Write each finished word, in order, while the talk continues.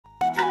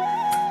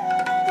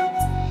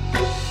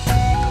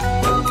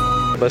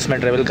बस में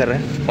ट्रेवल कर रहे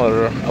हैं और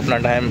अपना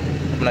टाइम,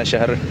 अपना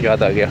शहर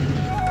याद आ गया।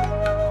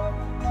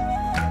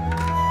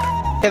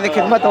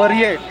 खिदमत हो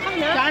रही है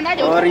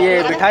और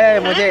ये बिठाया है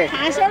मुझे,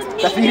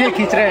 तस्वीरें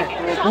खींच रहे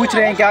हैं, पूछ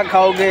रहे हैं क्या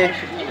खाओगे,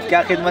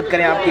 क्या खिदमत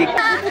करें आपकी।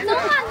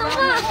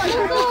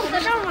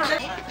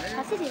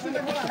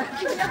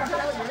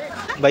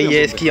 भाई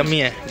ये इसकी अम्मी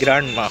है,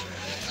 ग्रैंड माँ,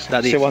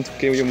 दादी।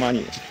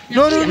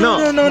 No no no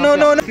no no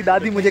no no,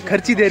 दादी मुझे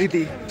खर्ची दे रही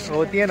थी,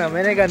 होती है ना।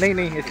 मैंने कहा नहीं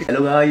नहीं।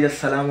 हेलो गाइस,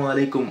 अस्सलाम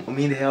वालेकुम।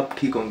 उम्मीद है आप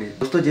ठीक होंगे।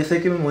 दोस्तों जैसे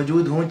कि मैं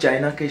मौजूद हूँ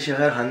चाइना के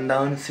शहर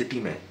हंदान सिटी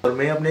में और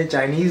मैं अपने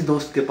चाइनीज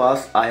दोस्त के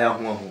पास आया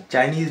हुआ हूँ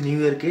चाइनीज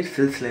न्यू ईयर के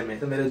सिलसिले में।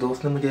 तो मेरे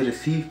दोस्त ने मुझे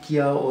रिसीव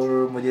किया और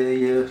मुझे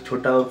ये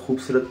छोटा और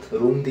खूबसूरत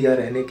रूम दिया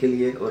रहने के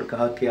लिए और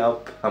कहा कि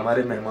आप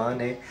हमारे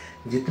मेहमान हैं,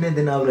 जितने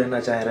दिन आप रहना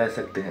चाहें रह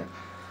सकते हैं।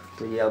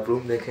 तो ये आप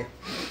रूम देखें।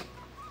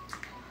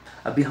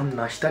 अभी हम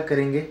नाश्ता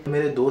करेंगे।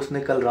 मेरे दोस्त ने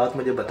कल रात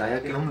मुझे बताया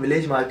कि हम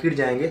विलेज मार्केट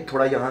जाएंगे,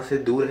 थोड़ा यहाँ से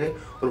दूर है,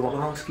 और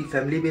वहाँ उसकी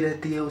फैमिली भी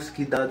रहती है,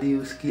 उसकी दादी,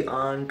 उसकी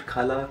आंट,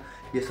 खाला,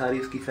 ये सारी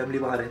उसकी फैमिली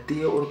वहाँ रहती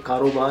है और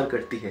कारोबार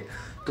करती है।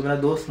 तो मेरा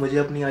दोस्त मुझे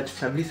अपनी आज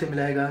फैमिली से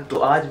मिलाएगा। तो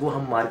आज वो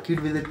हम मार्केट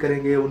विजिट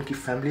करेंगे, उनकी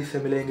फैमिली से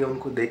मिलेंगे,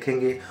 उनको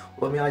देखेंगे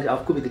और मैं आज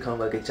आपको भी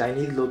दिखाऊंगा कि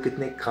चाइनीज़ लोग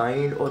कितने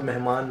काइंड और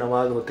मेहमान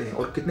नवाज होते हैं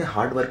और कितने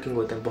हार्ड वर्किंग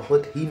होते हैं,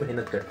 बहुत ही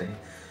मेहनत करते हैं।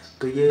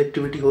 तो ये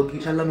एक्टिविटी होगी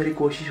इंशाल्लाह। मेरी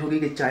कोशिश होगी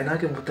कि चाइना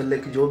के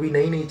मुतल्लिक जो भी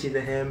नई नई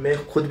चीज़ें हैं मैं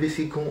खुद भी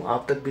सीखूं,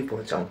 आप तक भी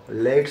पहुंचाऊं।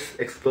 Let's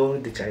explore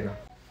the China.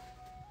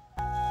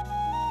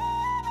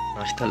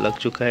 नाश्ता लग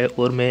चुका है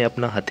और मैं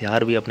अपना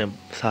हथियार भी अपने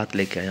साथ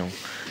लेके आया हूँ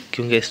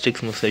क्योंकि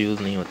स्टिक्स मुझसे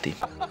यूज़ नहीं होती।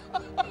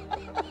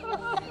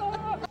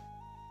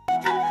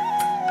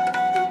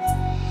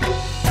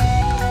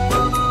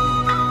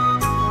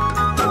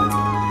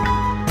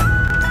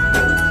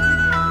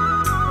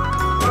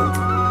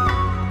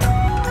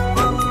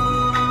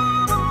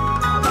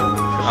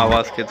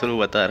 आवाज़ के थ्रू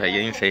बता रहा है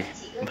यहीं से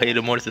भाई,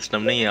 रिमोट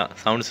सिस्टम नहीं है,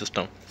 साउंड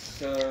सिस्टम।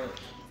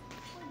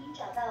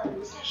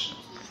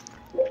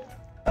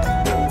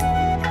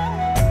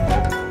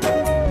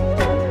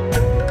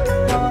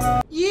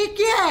 ये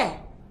क्या है?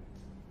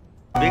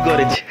 Big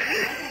orange.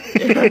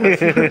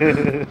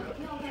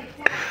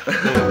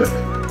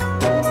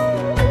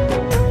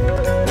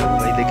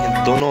 भाई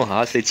देखें दोनों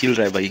हाथ से छील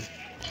रहा है भाई।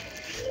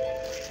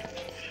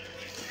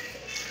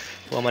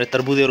 वो हमारे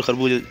तरबूज और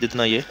खरबूज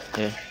जितना ये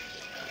है।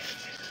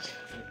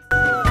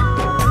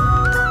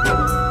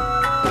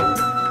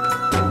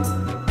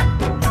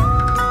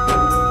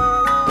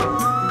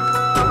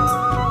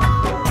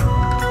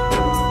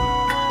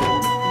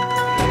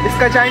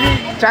 इसका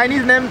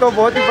चाइनीज़ नेम तो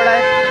बहुत ही बड़ा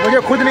है, मुझे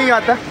खुद नहीं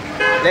आता,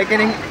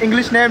 लेकिन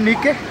इंग्लिश नेम लिख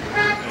के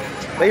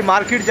भाई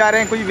मार्केट जा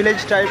रहे हैं, कोई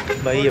विलेज टाइप।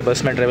 भाई ये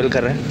बस में ट्रेवल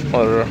कर रहे हैं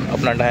और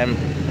अपना टाइम,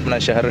 अपना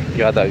शहर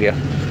याद आ गया,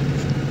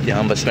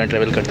 यहाँ बस में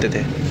ट्रेवल करते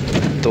थे।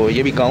 तो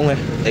ये भी गांव है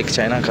एक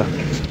चाइना का।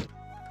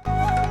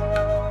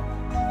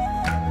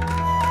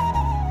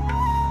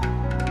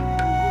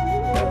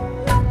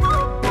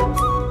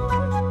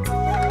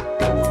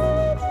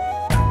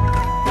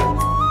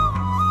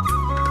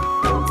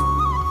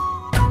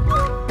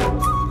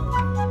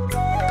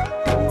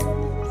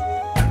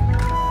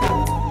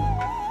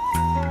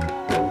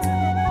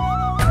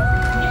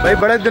 भाई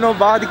बड़े दिनों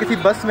बाद किसी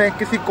बस में,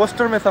 किसी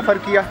कोस्टर में सफ़र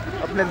किया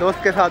अपने दोस्त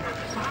के साथ।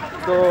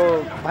 तो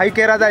भाई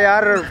कह रहा था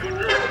यार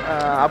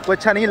आपको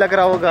अच्छा नहीं लग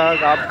रहा होगा,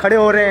 आप खड़े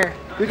हो रहे हैं,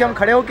 क्योंकि हम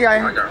खड़े होके आए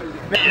हैं।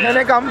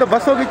 मैंने कहा हम तो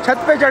बसों की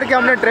छत पे चढ़ के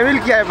हमने ट्रेवल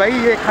किया है भाई,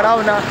 ये खड़ा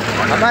होना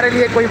हमारे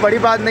लिए कोई बड़ी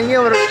बात नहीं है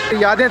और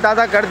यादें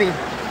ताज़ा कर दी।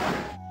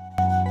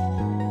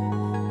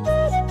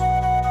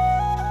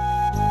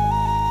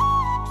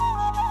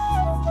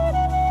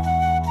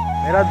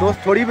 मेरा दोस्त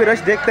थोड़ी भी रश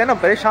देखते हैं ना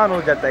परेशान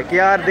हो जाता है कि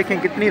यार देखें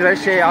कितनी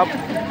रश है,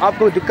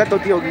 आपको दिक्कत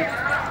होती होगी,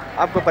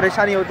 आपको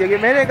परेशानी होती होगी।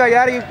 मैंने कहा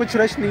यार ये कुछ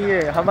रश नहीं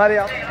है, हमारे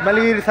आप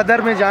मलिर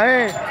सदर में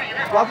जाएं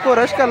तो आपको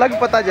रश का लग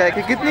पता जाए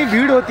कि कितनी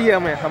भीड़ होती है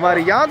हमें,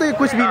 हमारे यहाँ तो ये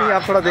कुछ भी नहीं है,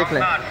 आप थोड़ा देख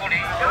लें।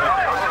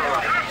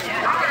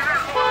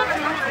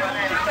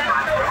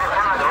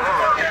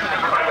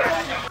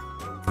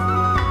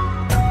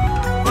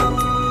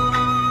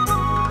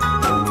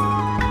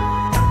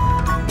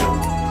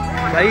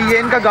 भाई ये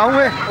इनका गांव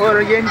है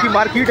और ये इनकी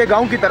मार्केट है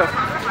गांव की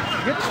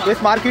तरफ।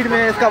 इस मार्केट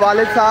में इसका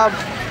वालिद साहब,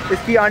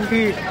 इसकी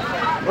आंटी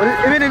और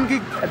इवन इनकी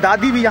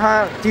दादी भी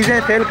यहाँ चीज़ें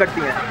सेल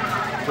करती हैं।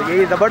 तो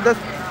यही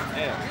ज़बरदस्त।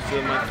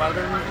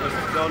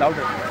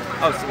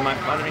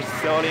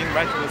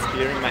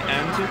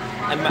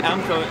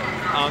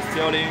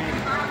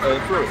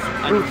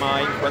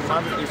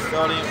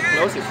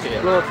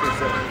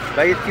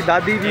 भाई इसकी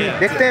दादी भी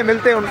देखते हैं,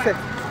 मिलते हैं उनसे।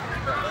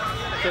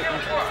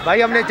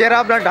 भाई हमने चेहरा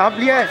अपना ढांप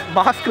लिया है,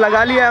 मास्क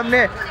लगा लिया है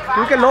हमने,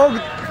 क्योंकि लोग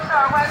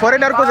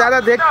फॉरेनर को ज़्यादा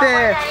देखते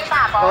हैं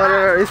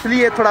और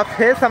इसलिए थोड़ा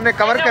फेस हमने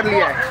कवर कर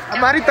लिया है।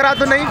 हमारी तरह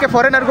तो नहीं कि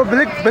फॉरेनर को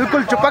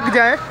बिल्कुल चिपक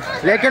जाए,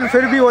 लेकिन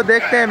फिर भी वो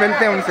देखते हैं,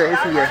 मिलते हैं उनसे,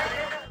 इसलिए।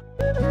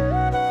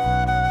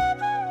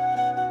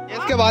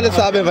 इसके वालिद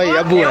साहब है भाई,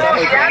 अब्बू है।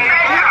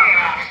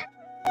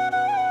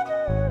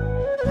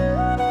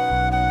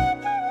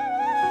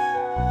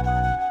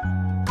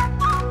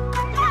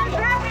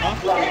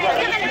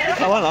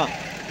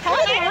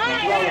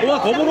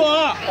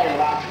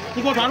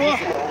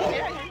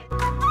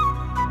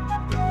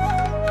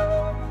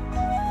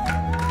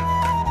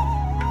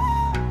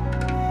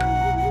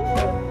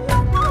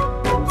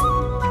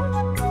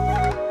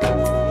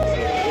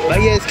 भाई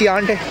ये इसकी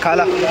आंट है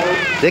खाला,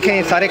 देखें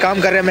ये सारे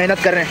काम कर रहे हैं, मेहनत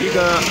कर रहे हैं।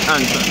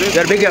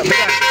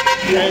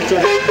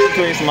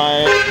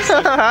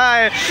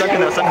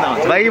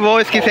 भाई वो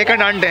इसकी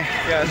सेकंड आंट है,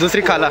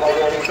 दूसरी खाला।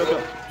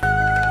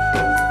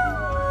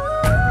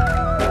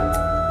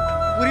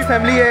 पूरी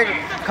फैमिली है,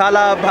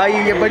 खाला, भाई,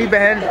 ये बड़ी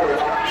बहन,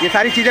 ये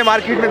सारी चीज़ें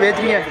मार्केट में बेच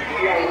रही हैं।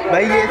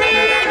 भाई ये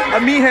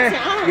अम्मी है,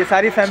 ये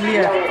सारी फैमिली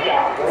है।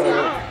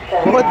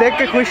 बहुत देख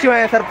के खुश हुए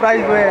हैं,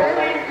 सरप्राइज हुए हैं।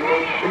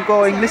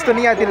 इनको इंग्लिश तो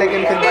नहीं आती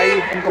लेकिन फिर भाई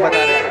इनको बता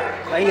रहे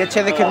हैं। भाई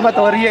अच्छे से खिदमत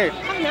हो रही है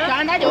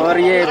और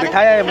ये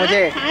बिठाया है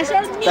मुझे,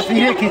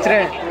 तस्वीरें खींच रहे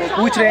हैं,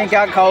 पूछ रहे हैं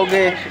क्या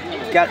खाओगे,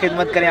 क्या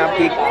खिदमत करें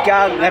आपकी,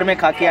 क्या घर में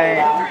खा के आए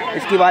हैं।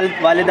 इसकी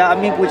वालिदा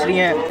अम्मी पूछ रही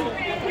हैं,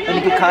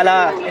 इनकी खाला,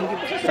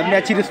 इनकी सबने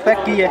अच्छी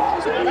रिस्पेक्ट की है।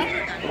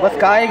 तो बस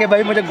कहा है कि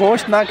भाई मुझे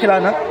गोश्त ना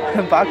खिलाना,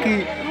 बाकी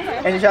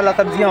इंशाल्लाह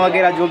सब्जियां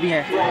वगैरह जो भी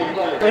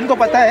हैं। तो इनको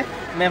पता है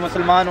मैं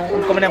मुसलमान हूँ,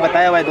 उनको मैंने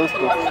बताया हुआ है दोस्त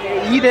को।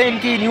 ईद है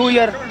इनकी, न्यू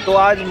ईयर, तो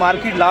आज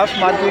मार्केट, लास्ट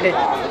मार्केट है,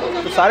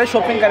 तो सारे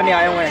शॉपिंग करने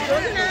आए हुए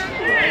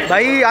हैं।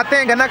 भाई आते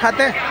हैं, गन्ना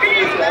खाते हैं,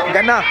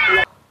 गन्ना।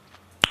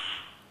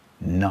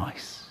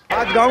 नाइस।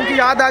 आज गांव की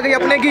याद आ गई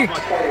अपने की,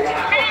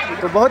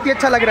 तो बहुत ही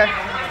अच्छा लग रहा है।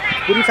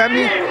 पूरी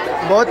फैमिली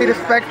बहुत ही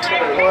रिस्पेक्ट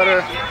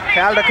और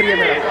ख्याल रख रही है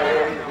मेरा।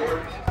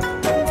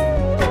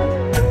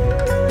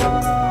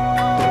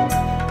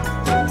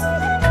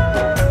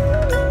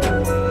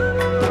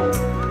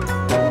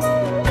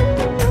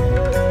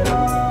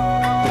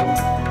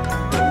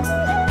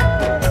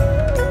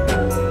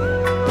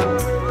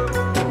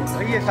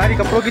 सारी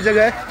कपड़ों की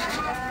जगह है,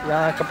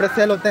 यहाँ कपड़े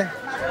सेल होते हैं।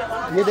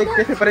 ये देख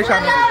कैसे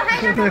परेशान है।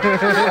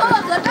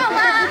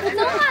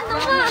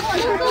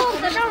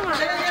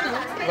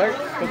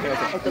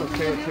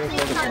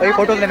 भाई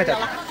फोटोज लेना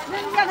चाहते हैं।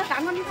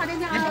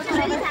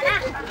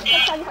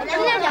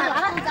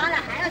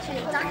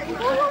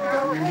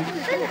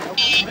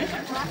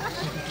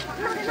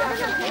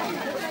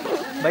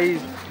 भाई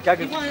क्या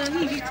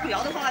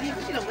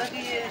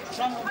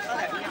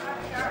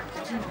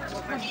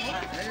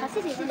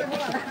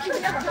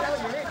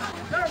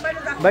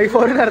भाई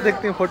फॉरेनर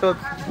देखते हैं फोटो,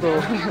 तो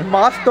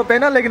मास्क तो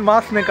पहना लेकिन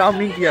मास्क ने काम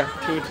नहीं किया।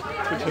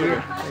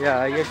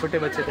 ये छोटे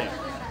बच्चे थे।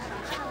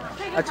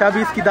 अच्छा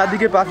अभी इसकी दादी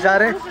के पास जा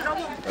रहे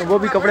हैं, वो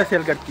भी कपड़े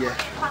सेल करती है,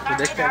 तो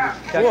देखते हैं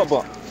क्या।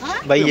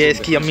 भाई ये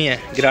इसकी अम्मी है,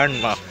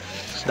 ग्रैंड माँ,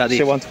 दादी।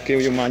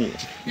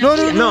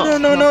 नो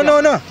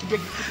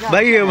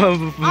भाई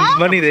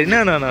मनी दे,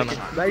 ना ना ना।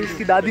 भाई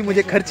इसकी दादी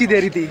मुझे खर्ची दे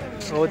रही थी,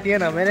 होती है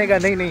ना। मैंने कहा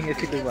नहीं नहीं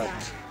ऐसी कोई बात,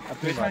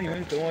 अपनी बात।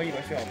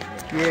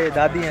 ये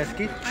दादी हैं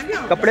इसकी,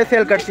 कपड़े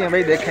सेल करती हैं।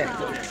 भाई देखें,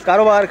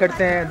 कारोबार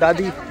करते हैं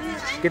दादी,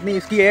 कितनी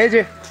इसकी एज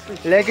है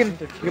लेकिन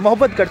ये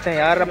मोहब्बत करते हैं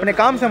यार, अपने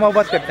काम से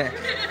मोहब्बत करते हैं।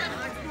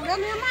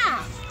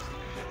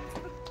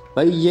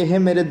 भाई ये है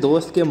मेरे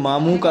दोस्त के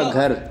मामू का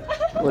घर,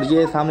 और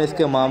ये सामने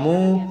इसके मामू,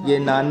 ये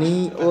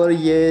नानी, और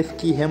ये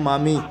इसकी है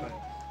मामी।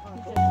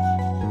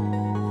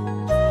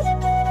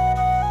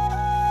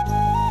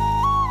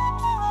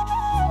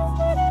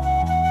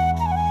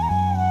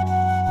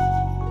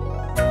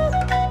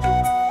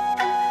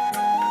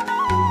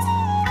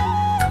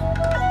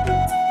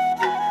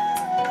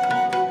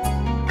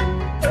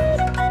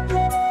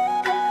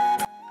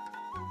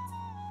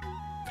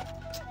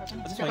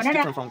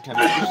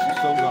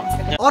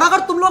 और अगर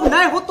तुम लोग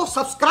नए हो तो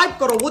सब्सक्राइब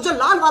करो, वो जो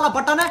लाल वाला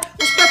बटन है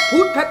उस पर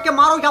फूट फेंक के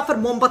मारो या फिर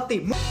मोमबत्ती।